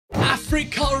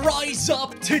Africa rise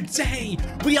up. Today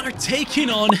we are taking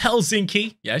on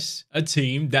Helsinki. Yes, a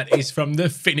team that is from the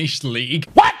Finnish league.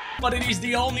 What? But it is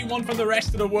the only one from the rest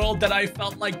of the world that I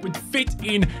felt like would fit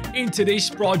into this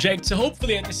project. So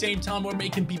hopefully at the same time, we're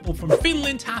making people from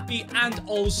Finland happy and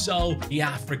also the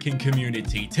African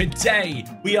community. Today,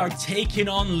 we are taking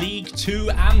on League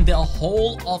 2 and the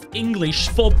whole of English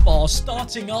football,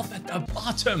 starting off at the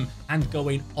bottom and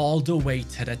going all the way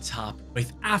to the top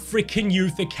with African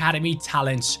Youth Academy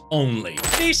talents only.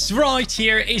 This right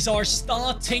here is our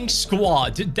starting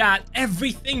squad that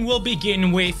everything will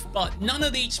begin with, but none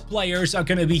of these players are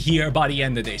going to be here by the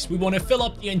end of this. We want to fill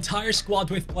up the entire squad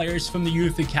with players from the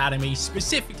Youth Academy,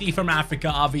 specifically from Africa,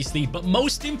 obviously, but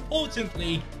most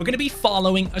importantly, we're going to be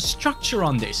following a structure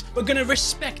on this. We're going to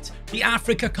respect the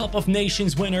Africa Cup of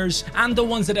Nations winners and the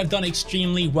ones that have done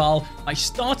extremely well by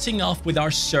starting off with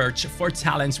our search for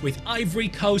talents with Ivory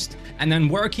Coast and then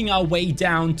working our way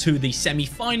down to the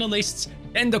semi-finalists,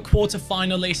 then the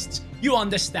quarter-finalists. You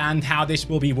understand how this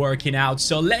will be working out.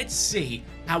 So let's see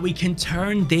how we can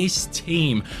turn this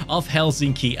team of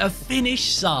Helsinki, a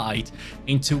Finnish side,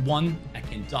 into one that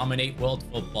can dominate world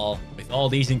football with all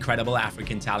these incredible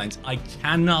African talents. I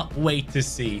cannot wait to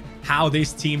see how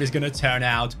this team is going to turn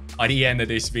out by the end of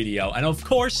this video. And of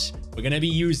course, we're going to be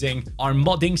using our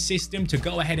modding system to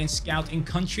go ahead and scout in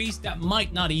countries that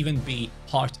might not even be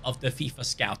part of the FIFA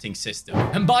scouting system.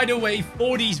 And by the way,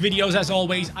 for these videos, as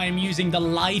always, I am using the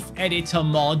Life Editor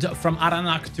mod from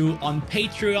Aranaktu on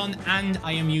Patreon, and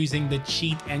I am using the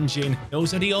cheat engine.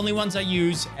 Those are the only ones I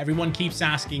use. Everyone keeps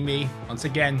asking me. Once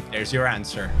again, there's your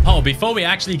answer. Oh, before we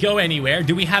actually go anywhere,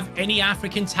 do we have any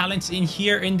African talents in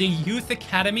here in the Youth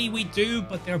Academy? We do,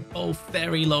 but they're both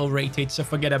very low rated, so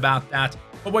forget about that.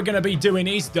 What we're going to be doing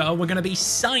is, though, we're going to be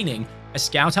signing a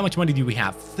scout. How much money do we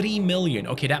have? 3 million.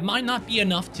 Okay, that might not be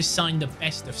enough to sign the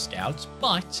best of scouts,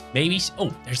 but maybe...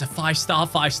 Oh, there's a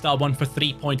 5-star one for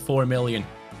 3.4 million.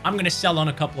 I'm going to sell on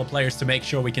a couple of players to make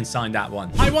sure we can sign that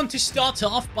one. I want to start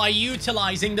off by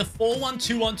utilizing the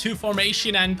 4-1-2-1-2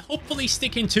 formation and hopefully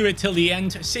sticking to it till the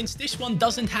end, since this one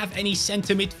doesn't have any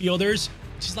center midfielders,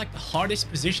 which is like the hardest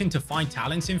position to find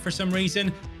talents in for some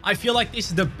reason. I feel like this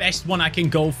is the best one I can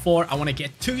go for. I want to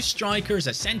get 2 strikers,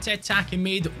 a center attacking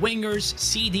mid, wingers,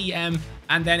 CDM,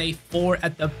 and then a 4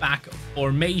 at the back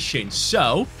formation.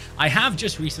 So I have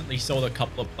just recently sold a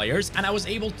couple of players, and I was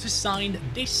able to sign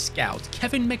this scout,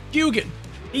 Kevin McGugan.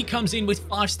 He comes in with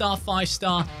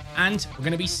 5-star, and we're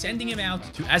going to be sending him out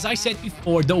to, as I said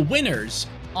before, the winners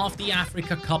of the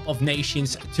Africa Cup of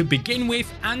Nations to begin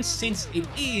with. And since it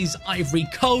is Ivory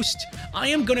Coast, I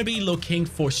am going to be looking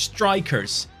for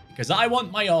strikers because I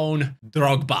want my own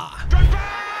Drogba.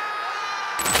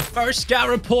 The first scout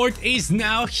report is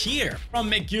now here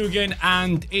from McGugan,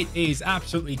 and it is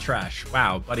absolutely trash.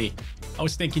 Wow, buddy. I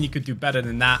was thinking you could do better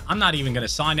than that. I'm not even going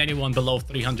to sign anyone below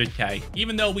 300k.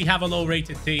 Even though we have a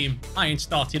low-rated team, I ain't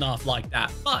starting off like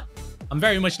that. But I'm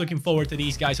very much looking forward to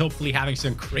these guys hopefully having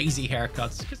some crazy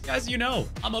haircuts, because as you know,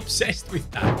 I'm obsessed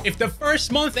with that. If the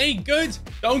first month ain't good,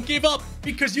 don't give up,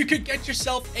 because you could get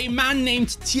yourself a man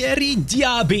named Thierry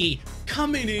Diaby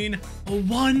coming in for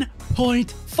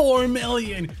 1.4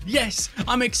 million. Yes,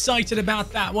 I'm excited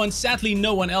about that one. Sadly,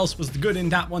 no one else was good in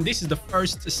that one. This is the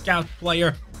first scout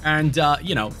player and,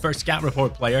 you know, first scout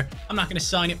report player. I'm not going to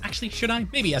sign him. Actually, should I?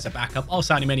 Maybe as a backup. I'll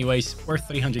sign him anyways. Worth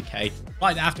 300k.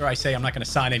 Right after I say I'm not going to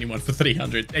sign anyone for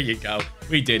 300. There you go.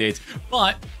 We did it.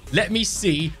 But let me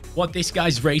see what this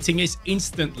guy's rating is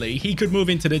instantly. He could move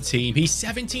into the team. He's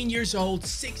 17 years old,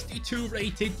 62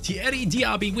 rated. Thierry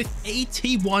Diaby with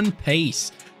 81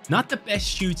 pace. Not the best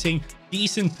shooting,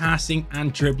 decent passing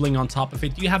and dribbling on top of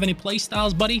it. Do you have any play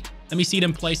styles, buddy? Let me see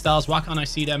them play styles. Why can't I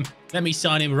see them? Let me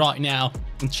sign him right now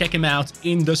and check him out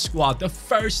in the squad. The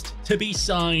first to be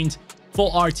signed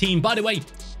for our team. By the way,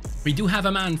 we do have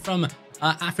a man from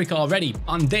Africa already.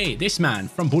 Bande, this man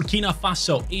from Burkina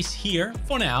Faso, is here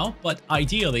for now, but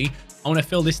ideally, I want to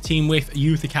fill this team with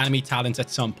Youth Academy talents at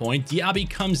some point. Diaby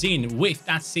comes in with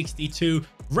that 62,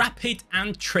 rapid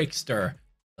and trickster.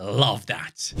 Love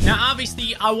that. Now,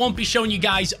 obviously, I won't be showing you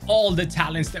guys all the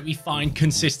talents that we find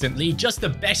consistently, just the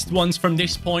best ones from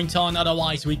this point on.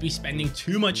 Otherwise, we'd be spending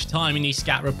too much time in these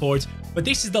scout reports. But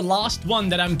this is the last one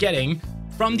that I'm getting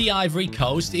from the Ivory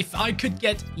Coast. If I could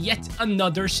get yet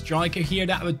another striker here,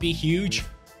 that would be huge.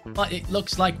 But it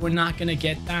looks like we're not going to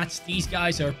get that. These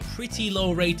guys are pretty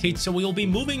low rated, so we'll be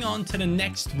moving on to the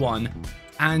next one.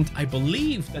 And I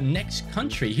believe the next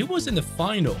country, who was in the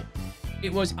final?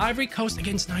 It was Ivory Coast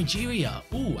against Nigeria.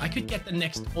 Ooh, I could get the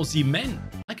next Osimhen.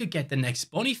 I could get the next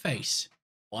Boniface.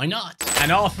 Why not?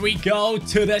 And off we go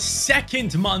to the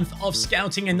second month of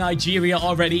scouting in Nigeria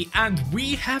already. And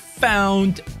we have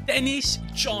found Dennis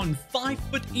John,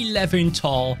 5'11"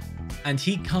 tall. And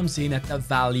he comes in at the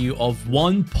value of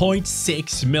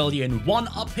 1.6 million,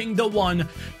 one-upping the one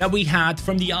that we had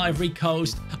from the Ivory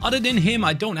Coast. Other than him,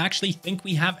 I don't actually think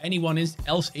we have anyone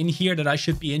else in here that I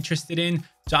should be interested in.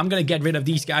 So I'm going to get rid of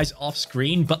these guys off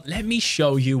screen, but let me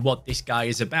show you what this guy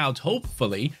is about.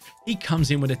 Hopefully, he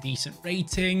comes in with a decent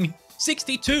rating.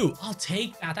 62. I'll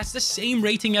take that. That's the same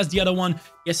rating as the other one.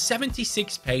 He has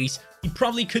 76 pace. He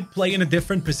probably could play in a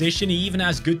different position. He even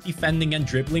has good defending and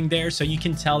dribbling there, so you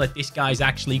can tell that this guy's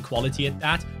actually quality at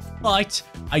that. But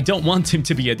I don't want him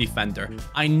to be a defender.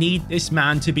 I need this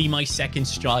man to be my second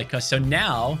striker. So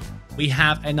now we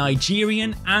have a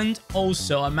Nigerian and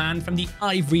also a man from the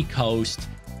Ivory Coast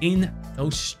in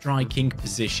those striking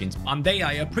positions. Bande,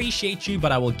 I appreciate you,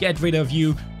 but I will get rid of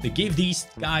you to give these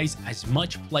guys as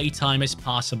much playtime as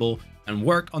possible and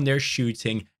work on their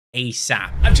shooting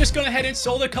ASAP. I've just gone ahead and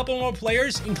sold a couple more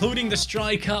players, including the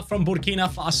striker from Burkina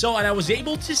Faso, and I was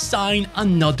able to sign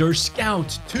another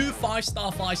scout. 2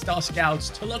 5-star scouts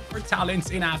to look for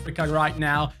talents in Africa right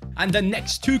now. And the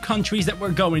next 2 countries that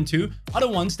we're going to are the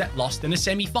ones that lost in the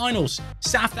semi-finals.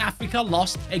 South Africa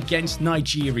lost against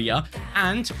Nigeria,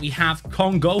 and we have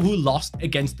Congo, who lost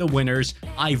against the winners,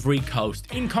 Ivory Coast.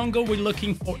 In Congo, we're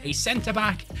looking for a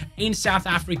centre-back. In South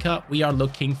Africa, we are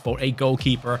looking for a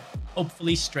goalkeeper,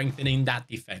 hopefully strengthening that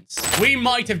defense. We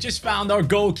might have just found our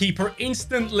goalkeeper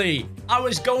instantly. I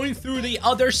was going through the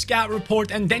other scout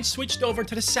report and then switched over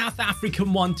to the South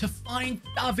African one to find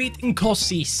David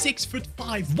Nkosi,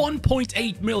 6'5",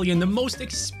 1.8 million, the most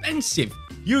expensive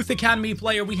youth academy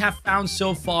player we have found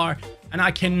so far. And I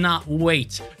cannot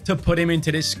wait to put him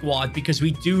into this squad because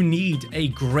we do need a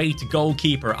great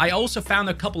goalkeeper. I also found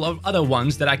a couple of other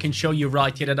ones that I can show you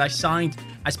right here that I signed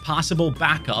as possible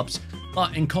backups.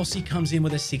 But Nkosi comes in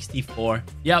with a 64.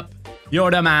 Yep,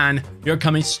 you're the man. You're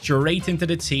coming straight into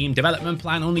the team. Development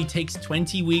plan only takes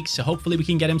 20 weeks. So hopefully we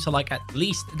can get him to like at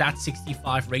least that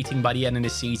 65 rating by the end of the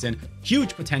season.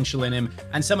 Huge potential in him.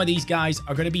 And some of these guys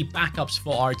are going to be backups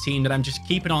for our team that I'm just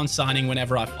keeping on signing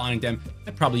whenever I find them.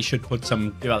 I probably should put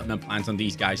some development plans on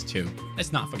these guys too.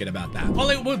 Let's not forget about that.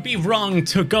 Well, it would be wrong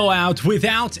to go out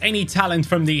without any talent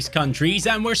from these countries.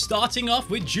 And we're starting off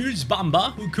with Jules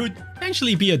Bamba, who could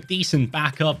potentially be a decent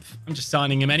backup. I'm just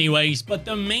signing him anyways. But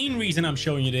the main reason I'm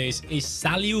showing you this is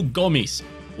Saliu Gomis,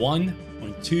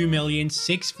 1.2 million,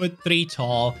 6'3"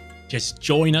 tall. Just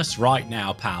join us right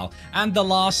now, pal. And the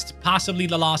last, possibly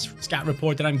the last scout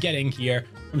report that I'm getting here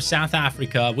from South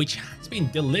Africa, which has been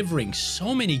delivering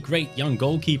so many great young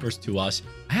goalkeepers to us.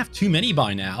 I have too many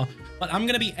by now, but I'm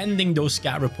going to be ending those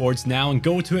scout reports now and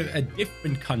go to a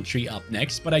different country up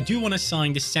next. But I do want to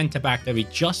sign the centre-back that we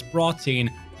just brought in,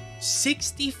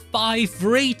 65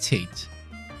 rated.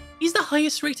 He's the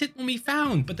highest rated one we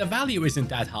found, but the value isn't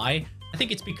that high. I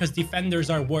think it's because defenders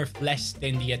are worth less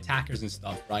than the attackers and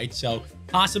stuff, right? So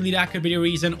possibly that could be the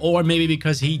reason, or maybe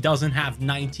because he doesn't have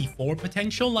 94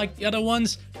 potential like the other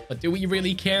ones. But do we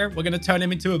really care? We're going to turn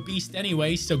him into a beast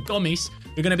anyway. So Gomis,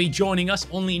 you're going to be joining us.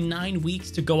 Only 9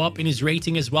 weeks to go up in his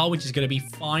rating as well, which is going to be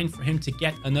fine for him to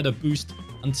get another boost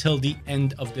until the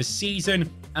end of the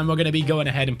season. And we're going to be going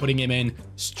ahead and putting him in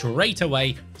straight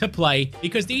away to play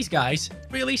because these guys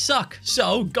really suck.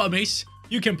 So Gomis,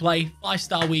 you can play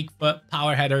 5-star weak foot,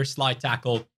 power header, slide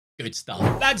tackle. Good stuff.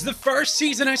 Lads, the first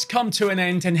season has come to an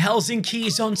end and Helsinki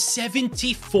is on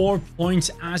 74 points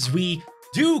as we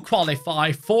do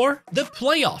qualify for the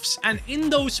playoffs. And in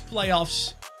those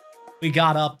playoffs, we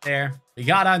got up there. We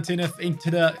got into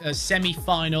the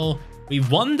semi-final. We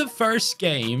won the first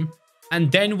game and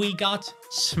then we got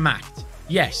smacked.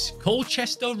 Yes,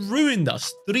 Colchester ruined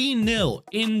us 3-0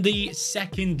 in the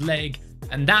second leg.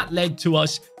 And that led to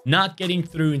us not getting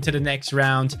through into the next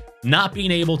round, not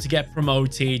being able to get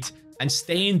promoted, and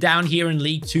staying down here in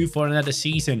League 2 for another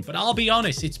season. But I'll be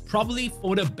honest, it's probably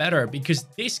for the better because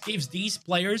this gives these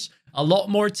players a lot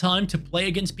more time to play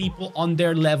against people on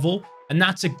their level, and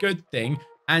that's a good thing.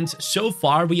 And so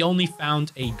far, we only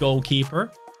found a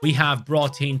goalkeeper. We have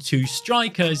brought in 2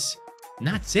 strikers, and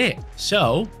that's it.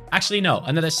 So, actually, no,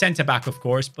 another centre-back, of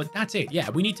course, but that's it. Yeah,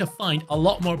 we need to find a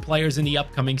lot more players in the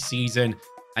upcoming season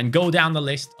and go down the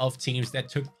list of teams that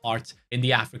took part in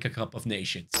the Africa Cup of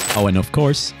Nations. Oh, and of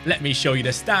course, let me show you the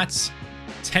stats.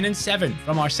 10-7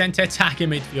 from our centre attacking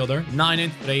midfielder,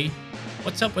 9-3.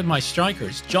 What's up with my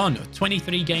strikers? John,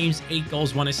 23 games, 8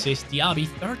 goals, 1 assist. Diaby,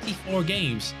 34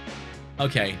 games.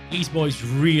 Okay, these boys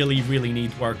really, really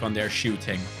need work on their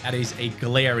shooting. That is a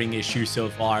glaring issue so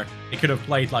far. They could have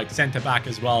played like centre-back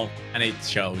as well, and it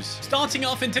shows. Starting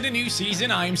off into the new season,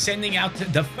 I am sending out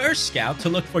the first scout to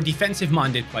look for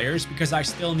defensive-minded players because I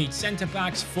still need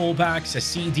centre-backs, full-backs, a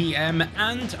CDM,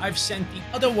 and I've sent the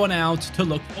other one out to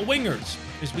look for wingers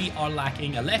because we are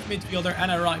lacking a left midfielder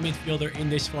and a right midfielder in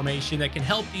this formation that can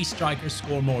help these strikers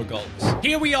score more goals.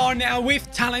 Here we are now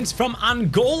with talents from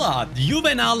Angola.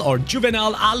 Juvenal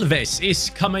Alves is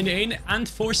coming in and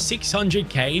for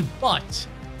 600k, but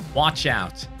watch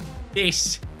out.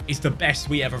 This is the best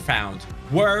we ever found.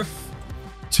 Worth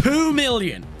 2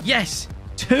 million. Yes,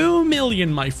 2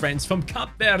 million, my friends, from Cape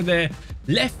Verde.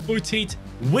 Left-footed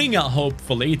winger,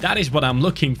 hopefully. That is what I'm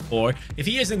looking for. If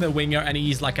he isn't the winger and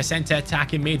he's like a center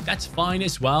attacking mid, that's fine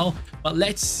as well. But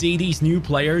let's see these new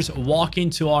players walk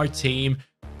into our team.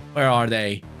 Where are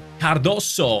they?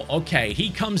 Cardoso. Okay, he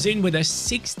comes in with a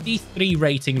 63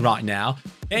 rating right now.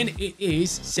 Then it is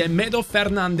Semedo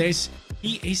Fernandez.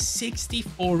 He is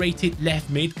 64 rated left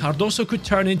mid. Cardoso could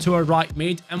turn into a right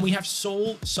mid. And we have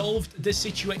solved the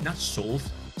situation. Not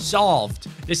solved. Solved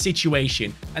the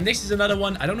situation. And this is another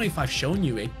one. I don't know if I've shown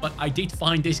you it, but I did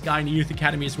find this guy in the youth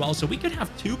academy as well. So we could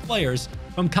have 2 players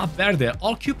from Cape Verde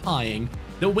occupying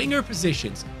the winger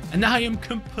positions. And I am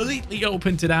completely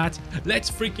open to that. Let's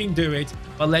freaking do it.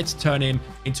 But let's turn him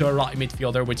into a right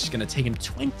midfielder, which is going to take him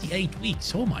 28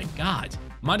 weeks. Oh my God.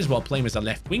 Might as well play him as a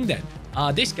left wing then.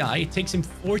 This guy, it takes him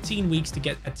 14 weeks to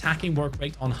get attacking work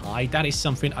rate on high. That is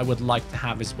something I would like to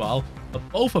have as well. But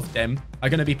both of them are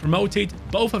going to be promoted.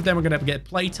 Both of them are going to get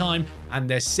playtime. And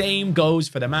the same goes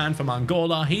for the man from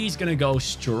Angola. He's going to go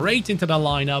straight into the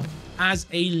lineup as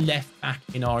a left back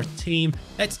in our team.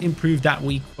 Let's improve that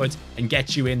weak foot and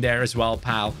get you in there as well,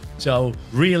 pal. So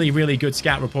really, really good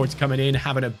scout reports coming in,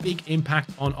 having a big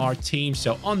impact on our team.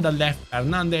 So on the left,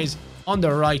 Hernandez. On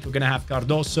the right, we're going to have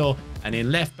Cardoso. And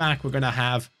in left back, we're going to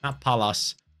have, not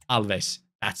Palas, Alves.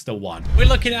 That's the one. We're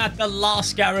looking at the last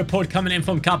scout report coming in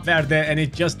from Cape Verde, and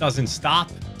it just doesn't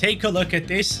stop. Take a look at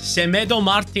this. Semedo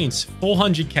Martins,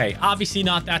 400k. Obviously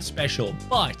not that special,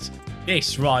 but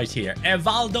this right here.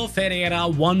 Evaldo Ferreira,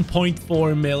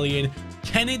 1.4 million.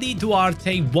 Kennedy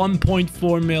Duarte,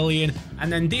 1.4 million.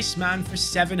 And then this man for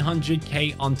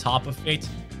 700k on top of it.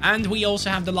 And we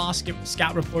also have the last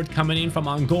scout report coming in from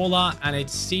Angola, and it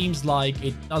seems like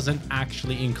it doesn't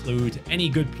actually include any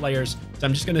good players. So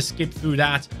I'm just going to skip through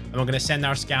that, and we're going to send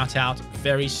our scout out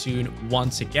very soon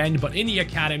once again. But in the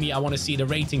academy, I want to see the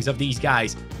ratings of these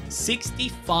guys.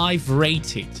 65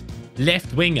 rated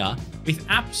left winger with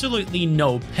absolutely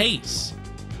no pace.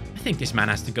 I think this man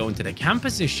has to go into the cam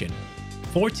position.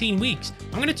 14 weeks.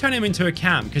 I'm going to turn him into a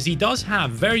cam because he does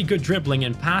have very good dribbling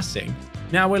and passing.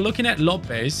 Now, we're looking at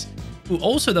Lopez, who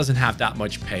also doesn't have that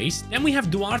much pace. Then we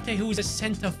have Duarte, who is a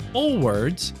center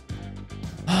forward.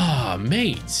 Ah,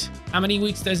 mate. How many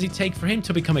weeks does it take for him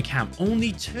to become a cam?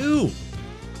 Only 2.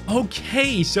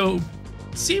 Okay, so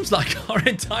it seems like our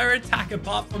entire attack,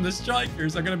 apart from the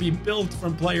strikers, are going to be built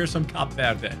from players from Cape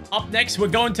Verde. Up next, we're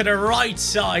going to the right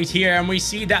side here, and we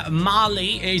see that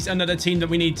Mali is another team that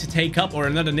we need to take up, or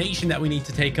another nation that we need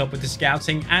to take up with the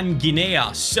scouting, and Guinea.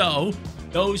 So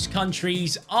those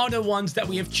countries are the ones that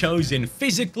we have chosen.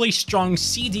 Physically strong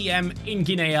CDM in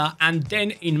Guinea, and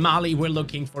then in Mali, we're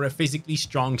looking for a physically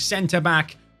strong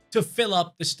center-back to fill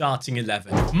up the starting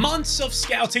 11. Months of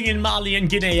scouting in Mali and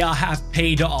Guinea have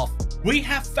paid off. We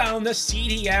have found a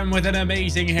CDM with an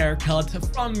amazing haircut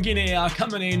from Guinea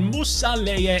coming in. Moussa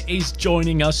Leye is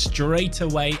joining us straight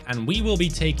away, and we will be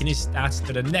taking his stats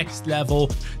to the next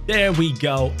level. There we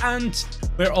go. And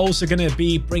we're also going to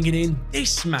be bringing in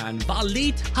this man,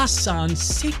 Walid Hassan,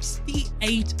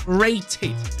 68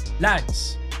 rated.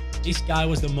 Lads, this guy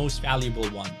was the most valuable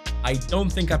one. I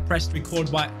don't think I pressed record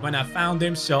when I found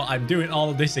him, so I'm doing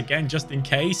all of this again just in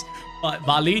case. But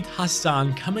Walid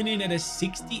Hassan coming in at a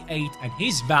 68, and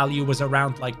his value was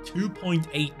around like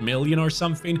 2.8 million or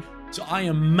something. So I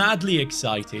am madly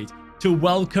excited to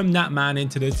welcome that man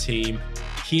into the team.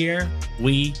 Here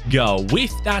we go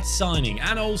with that signing,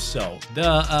 and also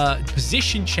the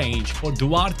position change for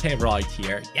Duarte right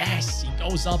here. Yes, he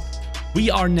goes up. We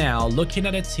are now looking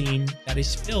at a team that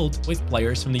is filled with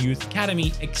players from the Youth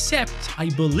Academy, except I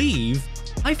believe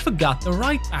I forgot the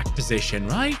right back position,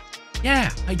 right?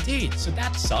 Yeah, I did. So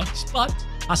that sucks. But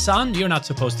Hassan, you're not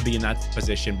supposed to be in that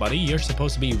position, buddy. You're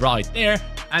supposed to be right there.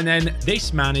 And then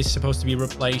this man is supposed to be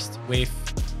replaced with...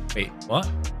 Wait,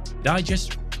 what? Did I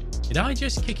just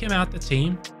kick him out the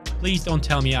team? Please don't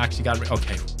tell me I actually got...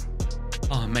 Okay.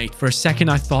 Oh, mate, for a second,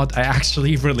 I thought I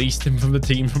actually released him from the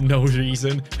team for no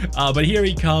reason. But here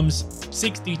he comes,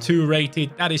 62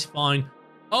 rated. That is fine.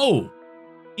 Oh,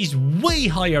 He's way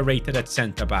higher rated at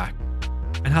centre-back.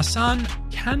 And Hassan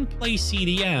can play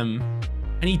CDM.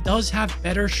 And he does have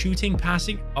better shooting,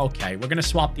 passing. Okay, we're going to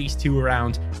swap these two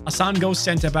around. Hassan goes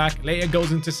centre-back. Leia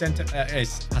goes into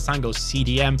Hassan goes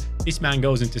CDM. This man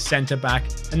goes into centre-back.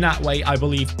 And that way, I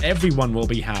believe everyone will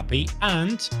be happy.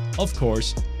 And, of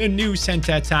course, the new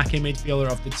centre attacking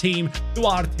midfielder of the team,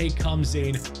 Duarte, comes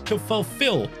in to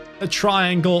fulfill the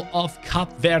triangle of Cape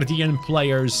Verdean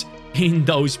players in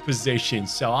those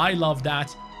positions. So I love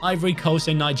that. Ivory Coast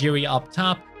and Nigeria up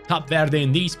top. Cape Verde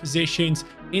in these positions.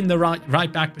 In the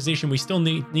right back position, we still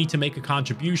need to make a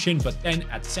contribution, but then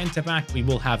at centre back we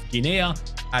will have Guinea.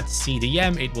 At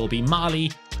CDM it will be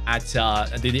Mali. At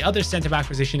the other centre back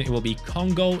position it will be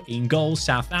Congo. In goal,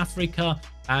 South Africa,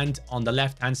 and on the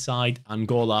left hand side,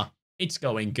 Angola. It's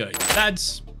going good.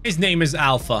 His name is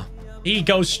Alpha. He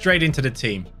goes straight into the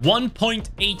team.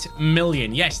 1.8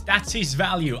 million. Yes, that's his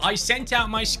value. I sent out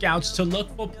my scouts to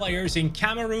look for players in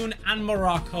Cameroon and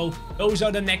Morocco. Those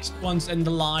are the next ones in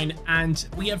the line. And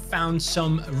we have found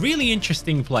some really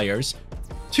interesting players.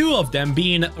 Two of them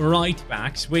being right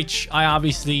backs, which I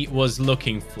obviously was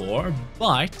looking for.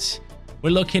 But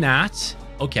we're looking at...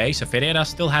 Okay, so Ferreira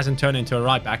still hasn't turned into a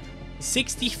right back.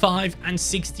 65 and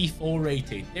 64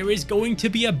 rated. There is going to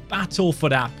be a battle for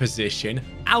that position.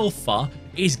 Alpha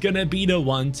is going to be the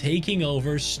one taking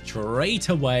over straight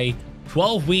away.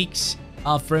 12 weeks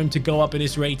for him to go up in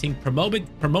his rating,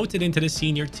 promoted into the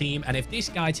senior team. And if this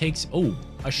guy takes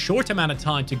a short amount of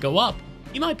time to go up,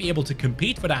 he might be able to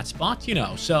compete for that spot, you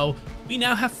know. So we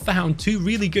now have found two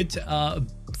really good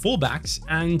fullbacks,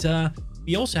 and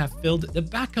we also have filled the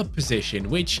backup position,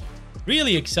 which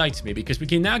really excites me because we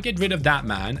can now get rid of that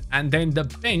man, and then the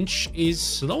bench is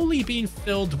slowly being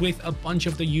filled with a bunch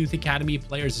of the youth academy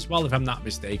players as well, if I'm not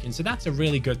mistaken. So that's a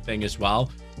really good thing as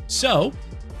well. So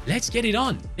let's get it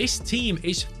on. This team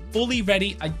is fully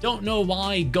ready. I don't know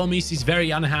why Gomes is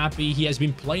very unhappy. He has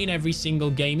been playing every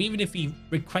single game. Even if he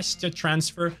requests a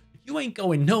transfer, you ain't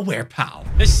going nowhere, pal.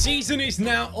 The season is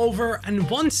now over, and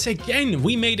once again,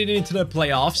 we made it into the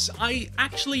playoffs. I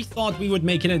actually thought we would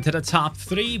make it into the top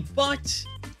 3, but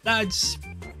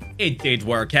it did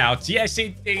work out. Yes,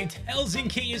 it did.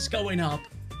 Helsinki is going up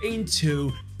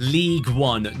into League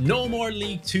 1. No more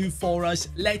League 2 for us.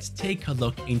 Let's take a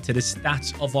look into the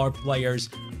stats of our players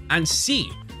and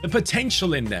see the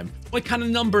potential in them. What kind of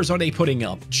numbers are they putting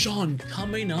up? John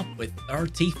coming up with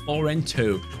 34 and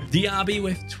 2. Diaby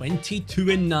with 22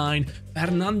 and 9.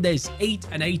 Fernandez 8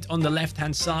 and 8 on the left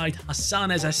hand side.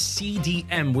 Hassan as a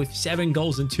CDM with 7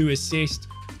 goals and 2 assists.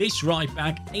 This right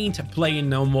back ain't playing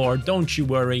no more, don't you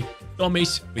worry.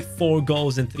 Gomes with 4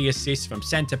 goals and 3 assists from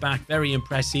centre back, very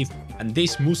impressive. And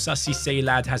this Musa Sisse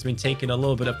lad has been taking a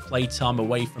little bit of play time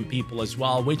away from people as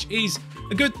well, which is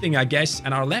a good thing, I guess.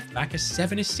 And our left back has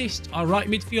 7 assists. Our right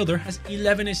midfielder has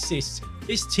 11 assists.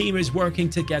 This team is working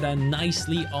together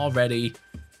nicely already,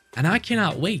 and I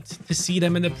cannot wait to see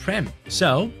them in the Prem.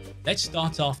 So let's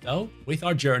start off though with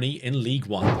our journey in League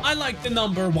 1. I like the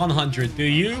number 100, do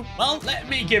you? Well, let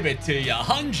me give it to you.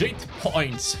 100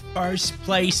 points. First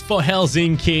place for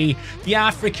Helsinki. The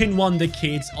African Wonder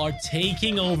Kids are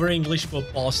taking over English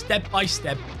football step by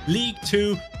step. League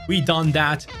 2, we done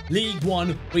that. League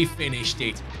 1, we finished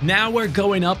it. Now we're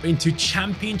going up into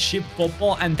Championship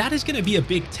football, and that is going to be a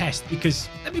big test because,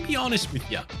 let me be honest with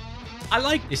you, I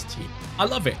like this team. I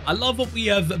love it. I love what we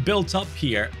have built up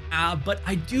here. But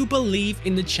I do believe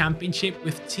in the Championship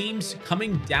with teams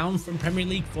coming down from Premier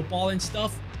League football and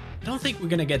stuff. I don't think we're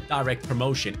going to get direct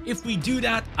promotion. If we do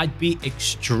that, I'd be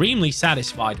extremely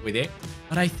satisfied with it.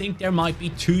 But I think there might be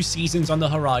 2 seasons on the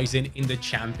horizon in the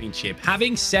Championship.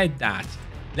 Having said that,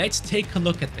 let's take a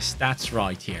look at the stats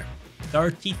right here.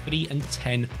 33 and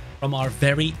 10 from our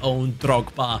very own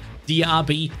Drogba.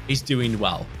 Diaby is doing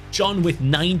well. John with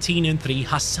 19 and 3.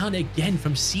 Hassan again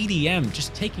from CDM,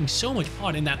 just taking so much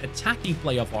part in that attacking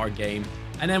play of our game.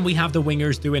 And then we have the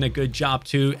wingers doing a good job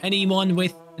too. Anyone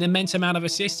with an immense amount of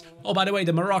assists? Oh, by the way,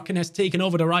 the Moroccan has taken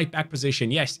over the right back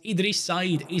position. Yes, Idris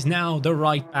Said is now the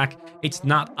right back. It's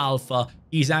not Alpha.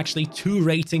 He's actually 2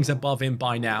 ratings above him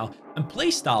by now. And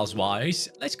playstyles wise,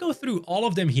 let's go through all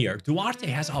of them here. Duarte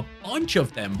has a bunch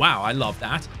of them. Wow, I love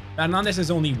that. Fernandez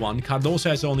has only 1. Cardoso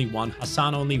has only 1.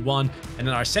 Hassan only 1. And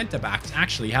then our centre backs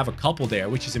actually have a couple there,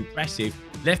 which is impressive.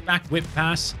 Left back, whip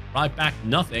pass. Right back,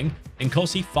 nothing. And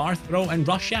Kosi, far throw and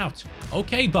rush out.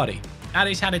 Okay, buddy. That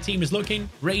is how the team is looking.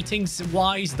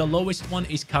 Ratings-wise, the lowest one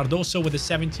is Cardoso with a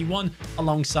 71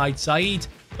 alongside Said.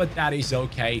 But that is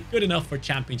okay. Good enough for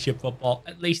Championship football,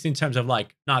 at least in terms of,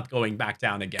 like, not going back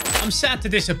down again. I'm sad to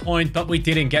disappoint, but we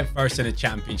didn't get first in the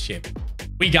Championship.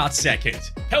 we got second.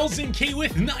 Helsinki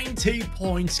with 90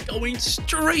 points, going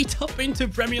straight up into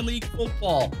Premier League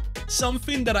football.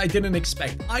 Something that I didn't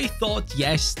expect. I thought,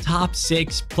 yes, top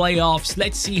 6, playoffs,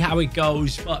 let's see how it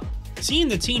goes. But seeing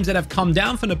the teams that have come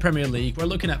down from the Premier League, we're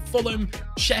looking at Fulham,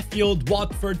 Sheffield,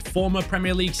 Watford, former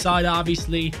Premier League side,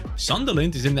 obviously.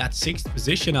 Sunderland is in that 6th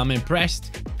position. I'm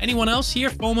impressed. Anyone else here,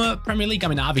 former Premier League? I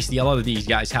mean, obviously, a lot of these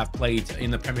guys have played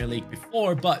in the Premier League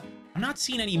before, but I'm not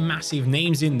seeing any massive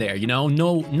names in there, you know?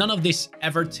 None of this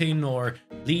Everton or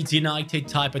Leeds United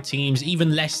type of teams,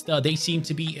 even Leicester, they seem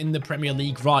to be in the Premier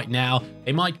League right now.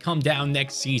 They might come down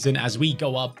next season as we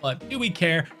go up, but do we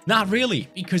care? Not really,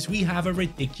 because we have a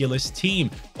ridiculous team.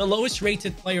 The lowest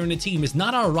rated player in the team is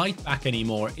not our right back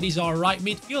anymore. It is our right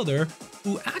midfielder,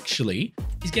 who actually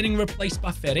is getting replaced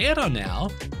by Ferreira now,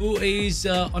 who is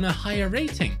on a higher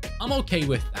rating. I'm okay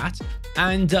with that.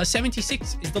 And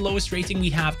 76 is the lowest rating we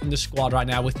have in the squad right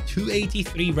now, with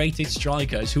 283 rated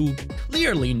strikers who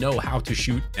clearly know how to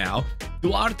shoot now.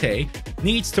 Duarte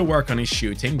needs to work on his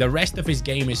shooting. The rest of his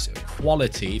game is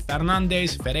quality.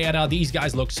 Fernandez, Ferreira, these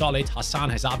guys look solid. Hassan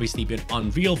has obviously been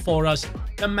unreal for us.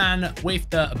 The man with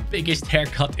the biggest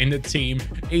haircut in the team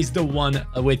is the one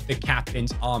with the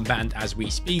captain's armband as we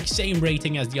speak. Same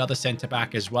rating as the other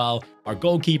centre-back as well. Our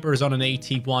goalkeeper is on an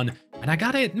 81. And I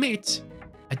gotta admit,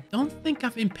 I don't think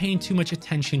I've been paying too much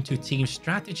attention to team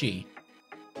strategy.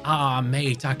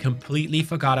 Mate, I completely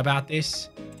forgot about this.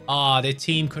 The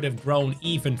team could have grown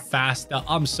even faster.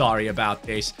 I'm sorry about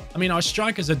this. I mean, our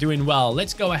strikers are doing well.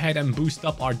 Let's go ahead and boost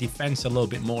up our defense a little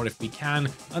bit more if we can.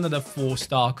 Another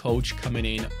 4-star coach coming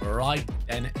in right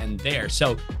then and there.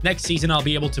 So next season, I'll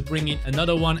be able to bring in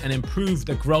another one and improve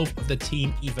the growth of the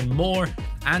team even more.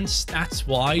 And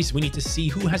stats-wise, we need to see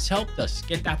who has helped us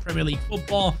get that Premier League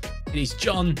football. It is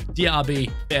John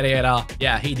Diaby Ferreira.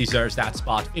 Yeah, he deserves that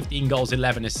spot. 15 goals,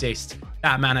 11 assists.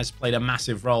 That man has played a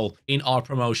massive role in our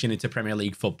promotion into Premier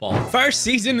League football. First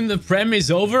season in the Prem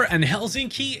is over, and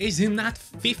Helsinki is in that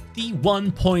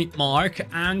 51-point mark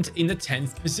and in the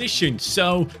 10th position.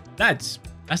 So that's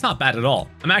not bad at all.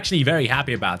 I'm actually very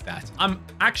happy about that. I'm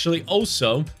actually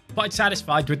also quite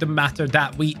satisfied with the matter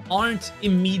that we aren't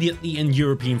immediately in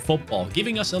European football,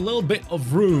 giving us a little bit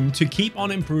of room to keep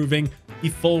on improving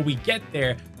before we get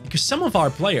there, because some of our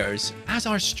players, as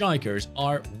our strikers,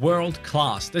 are world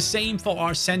class. The same for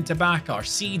our centre-back, our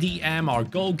CDM, our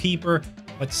goalkeeper,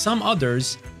 but some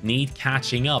others need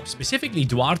catching up, specifically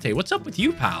Duarte. What's up with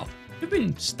you, pal? You've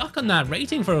been stuck on that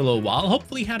rating for a little while.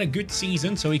 Hopefully he had a good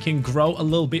season so he can grow a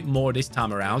little bit more this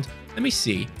time around. Let me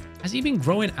see. Has he been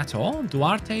growing at all?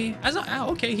 Duarte?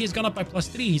 Okay, he has gone up by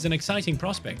 +3. He's an exciting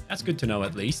prospect. That's good to know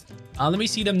at least. Let me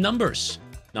see them numbers.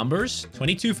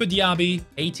 22 for Diaby,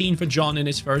 18 for John in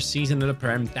his first season in the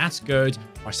Prem. That's good.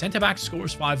 Our centre-back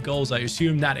scores 5 goals. I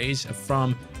assume that is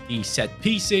from the set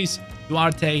pieces.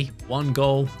 Duarte, 1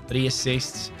 goal, 3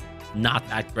 assists. Not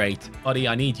that great. Buddy,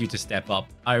 I need you to step up.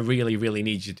 I really, really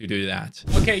need you to do that.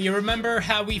 Okay, you remember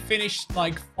how we finished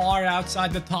like far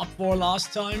outside the top 4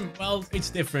 last time? Well, it's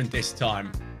different this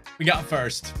time. We got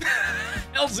first.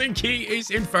 Helsinki is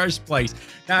in first place.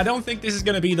 Now, I don't think this is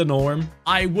going to be the norm.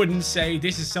 I wouldn't say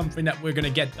this is something that we're going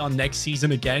to get done next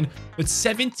season again. But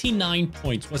 79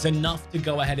 points was enough to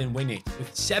go ahead and win it.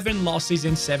 With 7 losses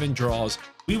and 7 draws,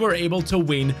 we were able to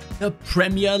win the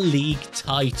Premier League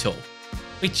title.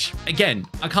 Which, again,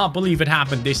 I can't believe it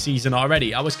happened this season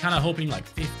already. I was kind of hoping like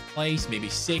 5th place, maybe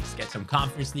 6th, get some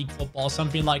Conference League football,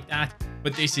 something like that.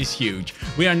 But this is huge.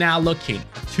 We are now looking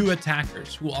at 2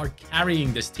 attackers who are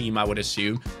carrying this team, I would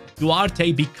assume.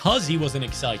 Duarte, because he was an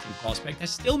exciting prospect,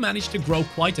 has still managed to grow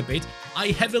quite a bit. I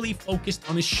heavily focused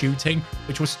on his shooting,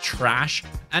 which was trash.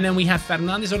 And then we have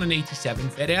Fernandez on an 87,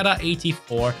 Ferreira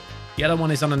 84. The other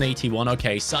one is on an 81.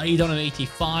 Okay, Said on an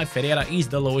 85. Ferreira is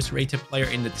the lowest rated player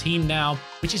in the team now,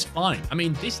 which is fine. I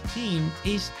mean, this team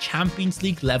is Champions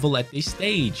League level at this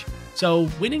stage. So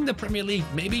winning the Premier League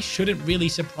maybe shouldn't really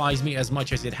surprise me as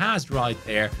much as it has right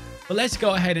there. But let's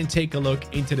go ahead and take a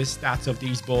look into the stats of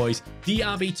these boys.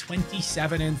 Diaby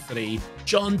 27-3,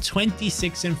 John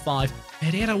 26-5,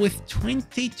 Ferreira with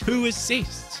 22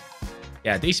 assists.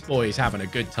 Yeah, this boy is having a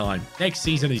good time. Next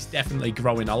season is definitely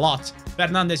growing a lot.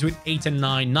 Fernandez with 8 and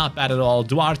 9, not bad at all.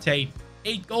 Duarte,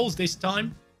 8 goals this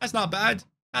time. That's not bad.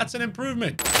 That's an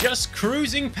improvement. Just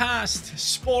cruising past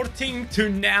Sporting to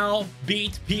now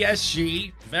beat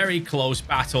PSG. Very close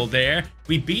battle there.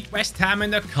 We beat West Ham in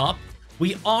the cup.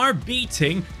 We are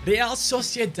beating Real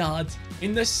Sociedad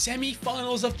in the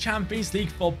semi-finals of Champions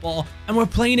League football. And we're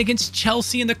playing against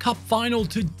Chelsea in the cup final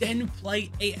to then play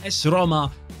AS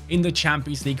Roma in the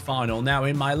Champions League final. Now,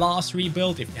 in my last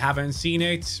rebuild, if you haven't seen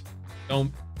it,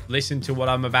 don't listen to what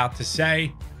I'm about to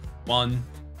say. 1,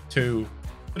 2,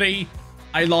 3.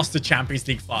 I lost the Champions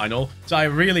League final, so I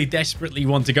really desperately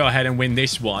want to go ahead and win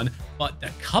this one. But the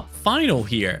cup final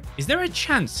here, is there a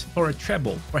chance for a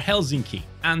treble for Helsinki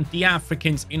and the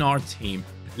Africans in our team?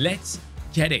 Let's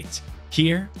get it.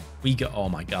 Here we go. Oh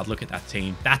my God, look at that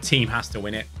team. That team has to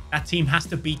win it. That team has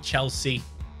to beat Chelsea.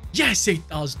 Yes, it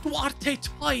does. Duarte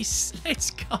twice.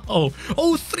 Let's go.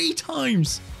 Oh, 3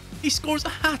 times. He scores a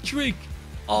hat-trick.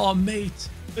 Oh, mate.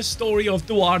 The story of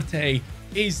Duarte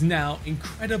is now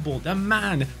incredible. The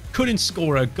man couldn't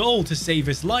score a goal to save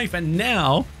his life, and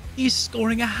now he's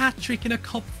scoring a hat-trick in a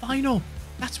cup final.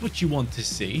 That's what you want to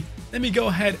see. Let me go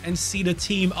ahead and see the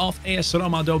team of AS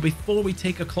Roma though before we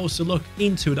take a closer look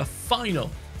into the final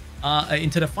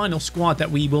squad that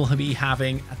we will be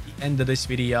having at the end of this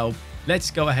video.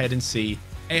 Let's go ahead and see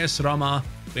AS Roma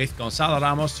with Gonzalo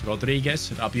Ramos, Rodriguez,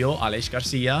 Rabiot, Aleix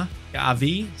Garcia,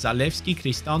 Gavi, Zalewski,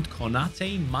 Kristant,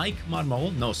 Konate, Mika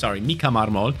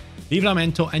Marmol,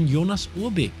 Livramento, and Jonas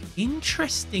Ubik.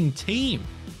 Interesting team.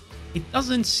 It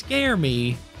doesn't scare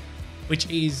me, which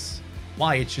is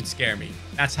why it should scare me.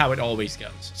 That's how it always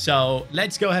goes. So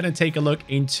let's go ahead and take a look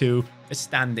into the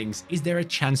standings. Is there a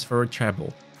chance for a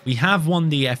treble? We have won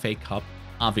the FA Cup,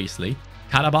 obviously.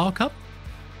 Carabao Cup?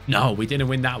 No, we didn't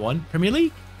win that one. Premier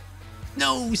League?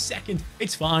 No, second.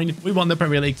 It's fine. We won the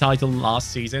Premier League title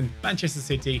last season. Manchester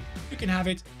City, you can have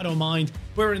it. I don't mind.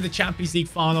 We're in the Champions League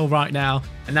final right now,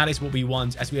 and that is what we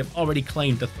want, as we have already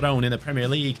claimed the throne in the Premier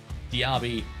League.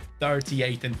 Diaby,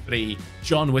 38-3.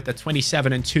 John with the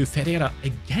 27-2. Ferreira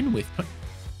again with...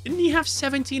 Didn't he have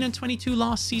 17-22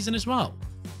 last season as well?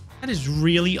 That is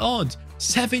really odd.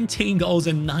 17 goals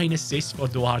and 9 assists for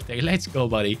Duarte. Let's go,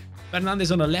 buddy.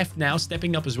 Fernandez on the left now,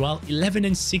 stepping up as well.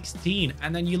 11-16.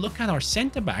 And then you look at our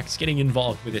centre-backs getting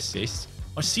involved with assists.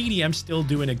 Our CDM still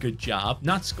doing a good job.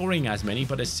 Not scoring as many,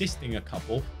 but assisting a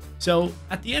couple. So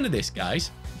at the end of this,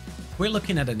 guys, we're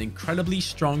looking at an incredibly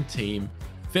strong team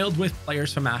filled with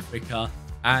players from Africa,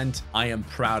 and I am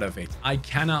proud of it. I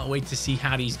cannot wait to see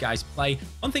how these guys play.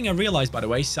 One thing I realized, by the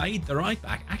way, Said, the right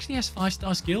back, actually has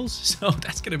 5-star skills, so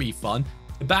that's going to be fun.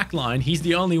 The back line, he's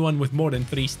the only one with more than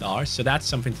 3 stars, so that's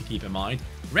something to keep in mind.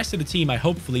 The rest of the team I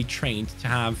hopefully trained to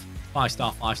have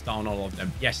 5-star, 5-star on all of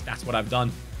them. Yes, that's what I've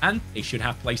done, and they should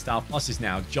have playstyle pluses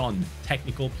now. John,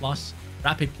 technical plus.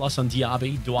 Rapid plus on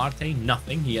Diaby. Duarte,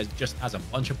 nothing. He just has a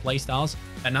bunch of playstyles.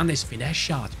 Fernandez, finesse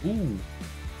shot. Ooh,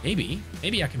 maybe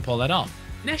I can pull that off.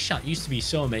 Finesse shot used to be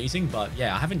so amazing, but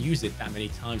yeah, I haven't used it that many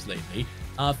times lately.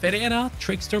 Ferreira,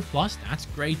 Trickster plus, that's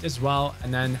great as well.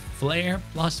 And then Flair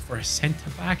plus for a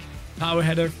centre-back. Power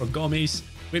header for Gomes.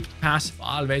 Whipped pass for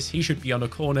Alves. He should be on the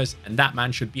corners, and that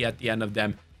man should be at the end of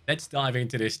them. Let's dive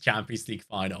into this Champions League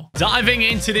final. Diving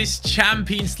into this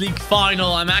Champions League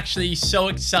final, I'm actually so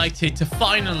excited to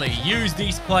finally use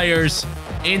these players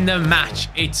in the match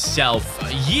itself.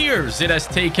 Years it has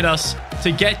taken us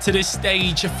to get to this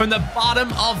stage, from the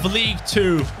bottom of League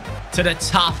 2 to the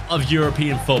top of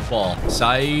European football.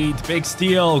 Said, big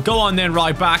steal. Go on then,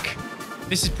 right back.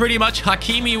 This is pretty much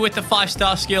Hakimi with the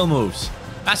 5-star skill moves.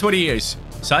 That's what he is.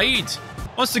 Said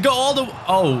wants to go all the...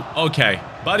 Oh, okay.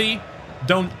 Buddy,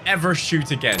 don't ever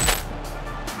shoot again.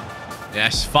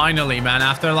 Yes, finally, man.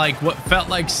 After like what felt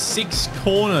like 6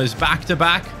 corners back to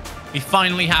back, we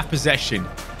finally have possession.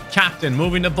 Captain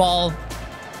moving the ball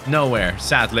nowhere,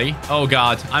 sadly. Oh,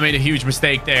 God. I made a huge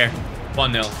mistake there.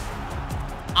 1-0.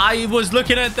 I was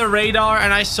looking at the radar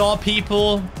and I saw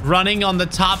people running on the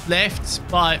top left,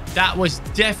 but that was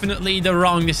definitely the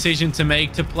wrong decision to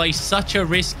make, to play such a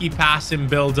risky pass and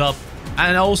build up.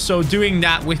 And also doing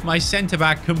that with my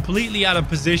centre-back completely out of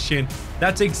position.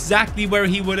 That's exactly where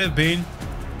he would have been.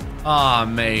 Ah,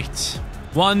 mate.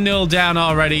 1-0 down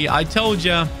already. I told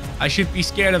you I should be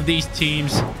scared of these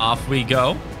teams. Off we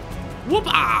go.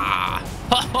 Whoop-ah!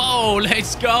 Oh,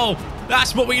 let's go.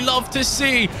 That's what we love to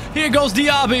see. Here goes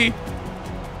Diaby.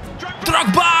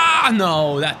 Drogba!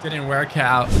 No, that didn't work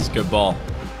out. That's a good ball.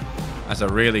 That's a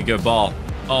really good ball.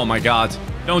 Oh, my God.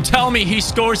 Don't tell me he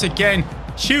scores again.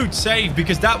 Shoot, save,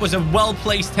 because that was a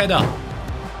well-placed header.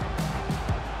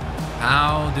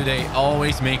 How do they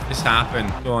always make this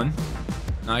happen? Go on.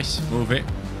 Nice. Move it.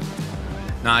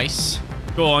 Nice.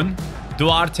 Go on.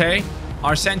 Duarte,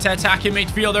 our centre attacking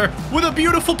midfielder, with a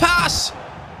beautiful pass.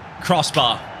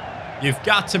 Crossbar. You've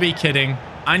got to be kidding.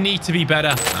 I need to be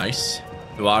better. Nice.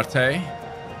 Duarte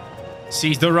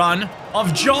sees the run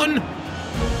of John.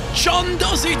 John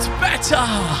does it better.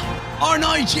 Our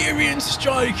Nigerian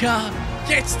striker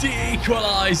gets the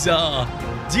equalizer.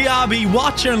 Diaby,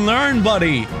 watch and learn,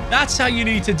 buddy. That's how you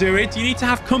need to do it. You need to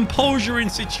have composure in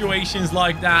situations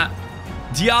like that.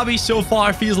 Diaby so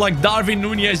far feels like Darwin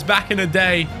Núñez back in the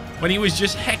day when he was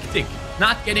just hectic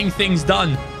not getting things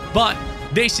done. But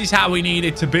this is how we need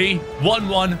it to be.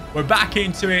 1-1. We're back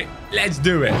into it. Let's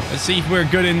do it. Let's see if we're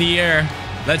good in the air.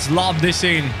 Let's lob this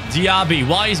in. Diaby,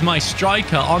 why is my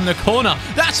striker on the corner?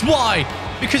 That's why.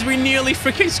 Because we nearly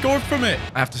freaking scored from it.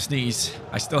 I have to sneeze.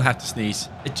 I still have to sneeze.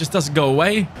 It just doesn't go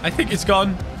away. I think it's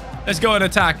gone. Let's go and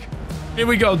attack. Here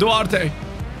we go. Duarte.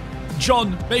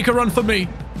 John, make a run for me.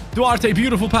 Duarte,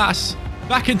 beautiful pass.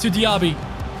 Back into Diaby.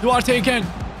 Duarte again.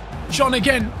 John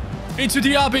again. Into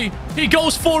Diaby. He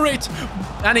goes for it.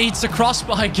 And he hits the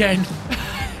crossbar again.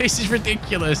 This is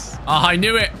ridiculous. Oh, I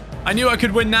knew it. I knew I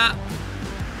could win that.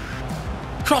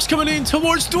 Cross coming in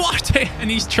towards Duarte.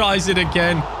 And he tries it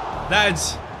again.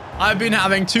 Lads, I've been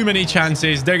having too many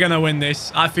chances. They're going to win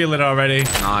this. I feel it already.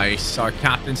 Nice. Our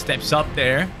captain steps up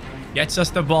there. Gets us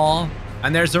the ball.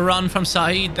 And there's a run from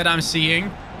Said that I'm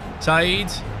seeing.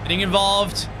 Said getting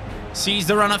involved. Sees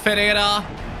the run of Ferreira.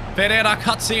 Ferreira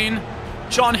cuts in.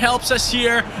 John helps us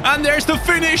here. And there's the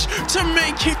finish to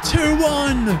make it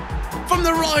 2-1. From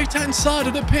the right-hand side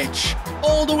of the pitch.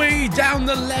 All the way down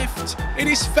the left. It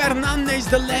is Fernandez,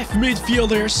 the left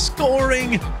midfielder,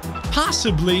 scoring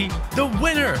possibly the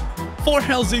winner for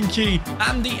Helsinki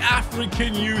and the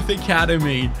African Youth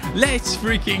Academy. Let's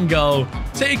freaking go.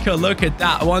 Take a look at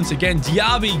that once again.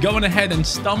 Diaby going ahead and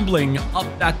stumbling up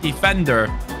that defender.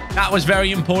 That was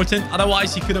very important.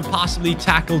 Otherwise, he could have possibly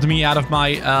tackled me out of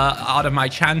my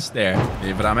chance there.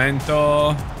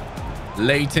 Livramento.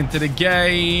 Late into the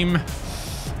game.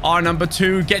 Our number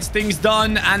 2 gets things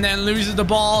done and then loses the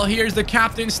ball. Here's the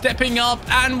captain stepping up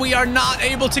and we are not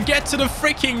able to get to the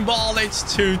freaking ball. It's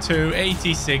 2-2,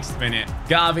 86th minute.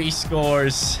 Gavi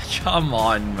scores. Come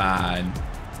on, man.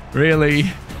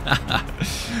 Really?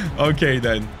 Okay,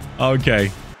 then.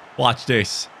 Okay. Watch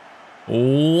this.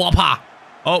 Whoppa.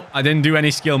 Oh, I didn't do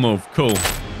any skill move. Cool.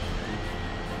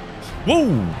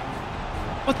 Whoa.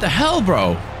 What the hell,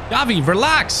 bro? Gavi,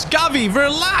 relax. Gavi,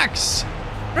 relax.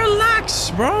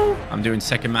 Relax, bro. I'm doing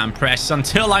second man press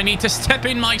until I need to step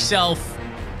in myself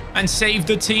and save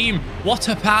the team. What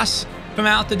a pass from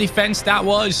out the defense that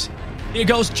was. Here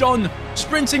goes John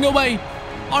sprinting away.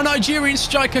 Our Nigerian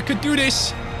striker could do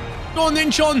this. Go on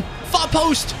then, John. Far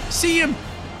post. See him.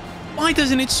 Why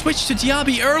doesn't it switch to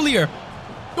Diaby earlier?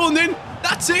 Go on then.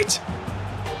 That's it.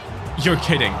 You're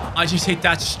kidding. I just hit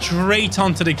that straight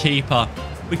onto the keeper.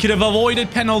 We could have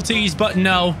avoided penalties, but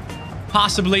no.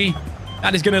 Possibly.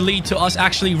 That is going to lead to us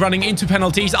actually running into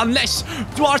penalties unless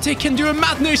Duarte can do a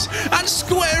madness and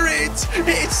square it.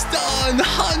 It's done.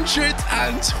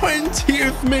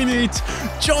 120th minute.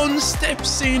 John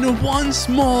steps in once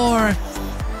more.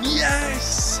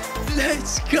 Yes.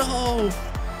 Let's go.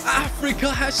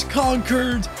 Africa has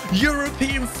conquered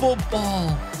European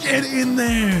football. Get in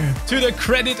there. To the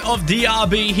credit of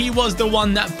Diaby, he was the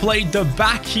one that played the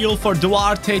back heel for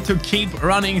Duarte to keep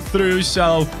running through.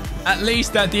 So at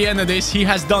least at the end of this, he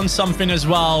has done something as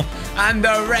well. And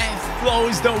the ref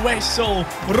blows the whistle.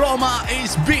 Roma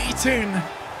is beaten.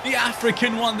 The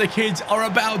African Wonder Kids are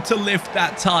about to lift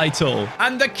that title.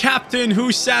 And the captain,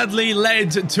 who sadly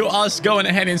led to us going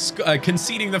ahead and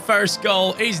conceding the first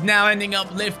goal, is now ending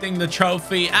up lifting the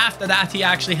trophy. After that, he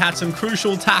actually had some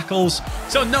crucial tackles.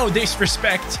 So no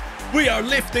disrespect. We are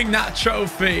lifting that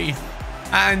trophy.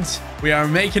 And we are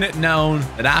making it known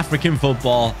that African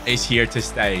football is here to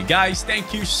stay. Guys,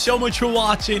 thank you so much for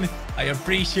watching. I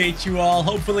appreciate you all.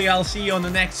 Hopefully, I'll see you on the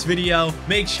next video.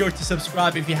 Make sure to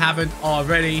subscribe if you haven't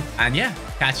already. And yeah,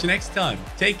 catch you next time.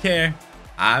 Take care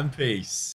and peace.